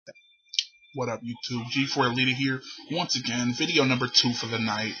What up, YouTube? G4 Leader here. Once again, video number 2 for the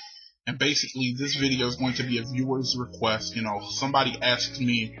night. And basically, this video is going to be a viewer's request. Somebody asked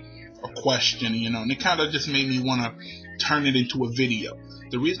me a question, and it kind of just made me want to turn it into a video.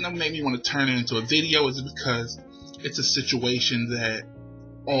 The reason it made me want to turn it into a video is because it's a situation that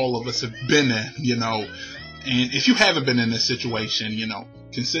all of us have been in, And if you haven't been in this situation,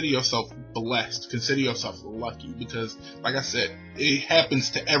 consider yourself blessed. Consider yourself lucky because, like I said, it happens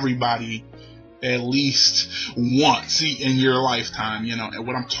to everybody at least once in your lifetime, And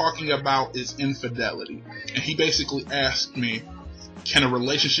what I'm talking about is infidelity. And he basically asked me, can a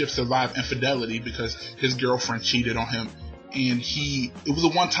relationship survive infidelity because his girlfriend cheated on him? And it was a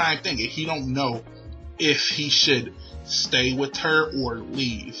one-time thing, and he don't know if he should stay with her or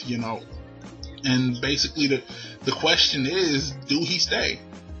leave, And basically the question is, do he stay?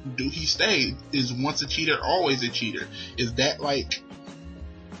 Do he stay? Is once a cheater, always a cheater? Is that like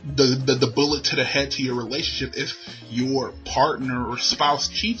the bullet to the head to your relationship if your partner or spouse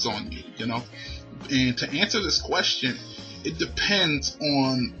cheats on you, And to answer this question, it depends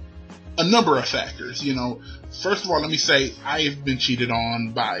on a number of factors, First of all, let me say I've been cheated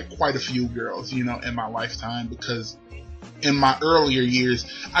on by quite a few girls, in my lifetime, because in my earlier years,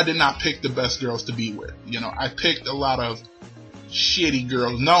 I did not pick the best girls to be with. I picked a lot of shitty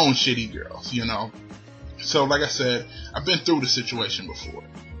girls, known shitty girls, So like I said, I've been through the situation before,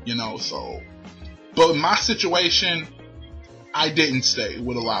 but in my situation, I didn't stay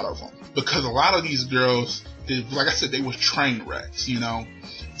with a lot of them because a lot of these girls, like I said, they were train wrecks,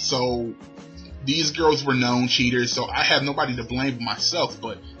 So these girls were known cheaters, so I have nobody to blame but myself.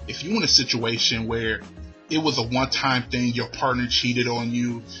 But if you're in a situation where it was a one-time thing, your partner cheated on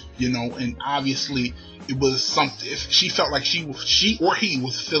you, and obviously it was something, if she felt like she or he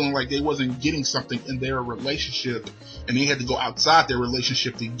was feeling like they wasn't getting something in their relationship and they had to go outside their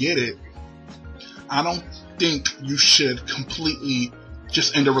relationship to get it, I don't think you should completely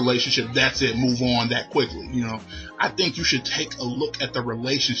just end a relationship, that's it, move on that quickly, I think you should take a look at the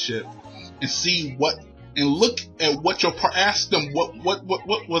relationship and see and look at what ask them what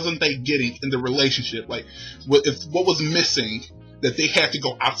wasn't they getting in the relationship, like what was missing that they had to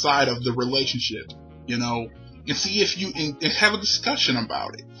go outside of the relationship, and see if you and have a discussion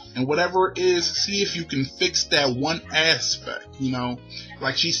about it, and whatever it is, see if you can fix that one aspect,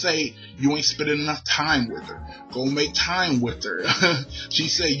 like she say, you ain't spending enough time with her, go make time with her. She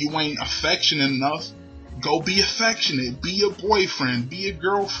say you ain't affectionate enough, go be affectionate, be a boyfriend, be a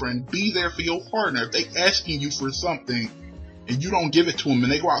girlfriend, be there for your partner. If they asking you for something and you don't give it to them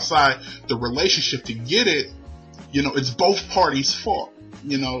and they go outside the relationship to get it, it's both parties' fault,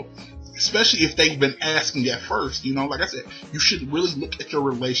 especially if they've been asking at first, like I said, you should really look at your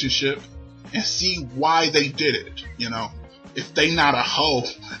relationship and see why they did it, if they not a hoe,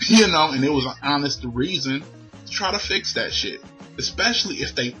 and it was an honest reason, try to fix that shit. Especially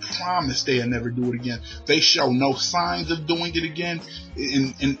if they promise they'll never do it again. They show no signs of doing it again,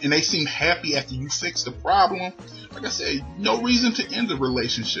 and they seem happy after you fix the problem. Like I said, no reason to end the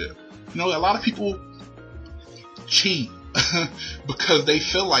relationship. A lot of people cheat because they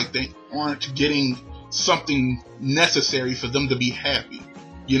feel like they aren't getting something necessary for them to be happy.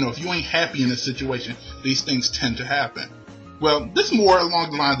 If you ain't happy in a situation, these things tend to happen. Well, this is more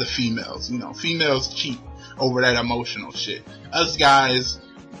along the lines of females. Females cheat over that emotional shit. Us guys,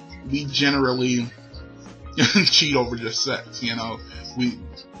 we generally cheat over just sex,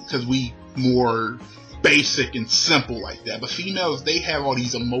 because we more basic and simple like that. But females, they have all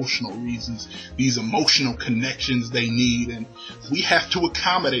these emotional reasons, these emotional connections they need, and we have to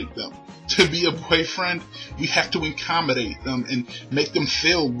accommodate them. To be a boyfriend, we have to accommodate them and make them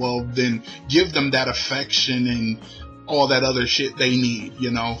feel loved and give them that affection and all that other shit they need,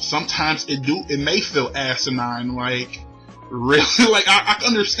 Sometimes it may feel asinine, like, really, like, I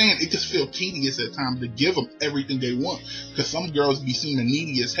understand it just feel tedious at times to give them everything they want, because some girls be seeming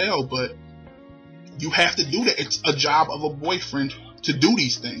needy as hell, but you have to do that. It's a job of a boyfriend to do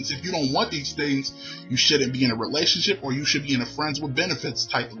these things. If you don't want these things, you shouldn't be in a relationship, or you should be in a friends with benefits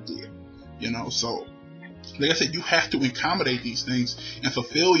type of deal, So, like I said, you have to accommodate these things and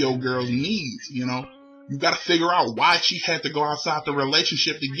fulfill your girl's needs, You gotta figure out why she had to go outside the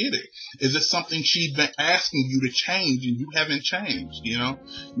relationship to get it. Is it something she's been asking you to change and you haven't changed, You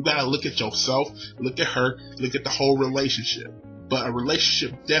gotta look at yourself, look at her, look at the whole relationship. But a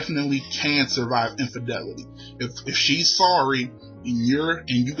relationship definitely can survive infidelity. If she's sorry and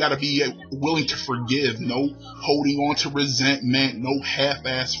you gotta be willing to forgive, no holding on to resentment, no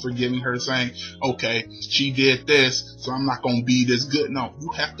half-ass forgiving her saying, okay, she did this, so I'm not gonna be this good. No,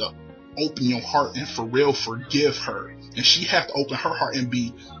 you have to open your heart and for real forgive her And she have to open her heart and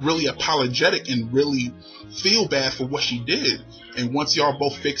be really apologetic and really feel bad for what she did. And once y'all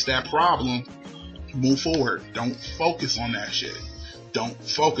both fix that problem, move forward. Don't focus on that shit. Don't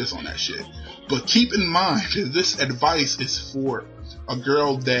focus on that shit. But keep in mind that this advice is for a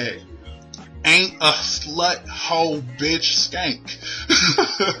girl that ain't a slut, hoe, bitch, skank.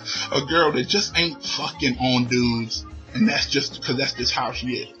 A girl that just ain't fucking on dudes. And that's just because that's just how she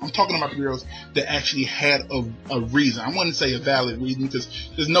is. I'm talking about the girls that actually had a reason. I wouldn't say a valid reason because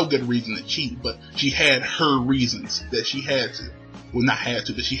there's no good reason to cheat, but she had her reasons that she had to. Well, not had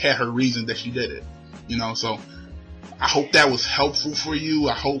to, but she had her reason that she did it. You know, so I hope that was helpful for you.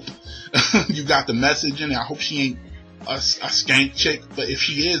 I hope you got the message in it. I hope she ain't a skank chick, but if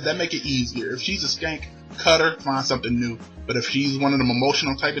she is, that make it easier. If she's a skank, cut her, find something new. But if she's one of them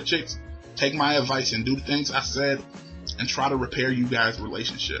emotional type of chicks, take my advice and do the things I said and try to repair you guys'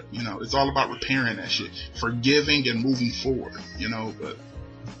 relationship. You know, it's all about repairing that shit, forgiving and moving forward, you know. But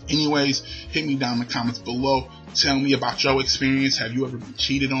anyways, hit me down in the comments below. Tell me about your experience. Have you ever been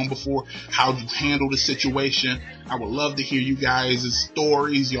cheated on before? How'd you handle the situation? I would love to hear you guys'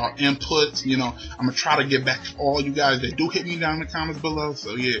 stories, your inputs. You know, I'm going to try to get back to all you guys that do hit me down in the comments below.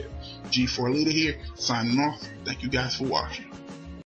 So yeah, G4 Leader here, signing off. Thank you guys for watching.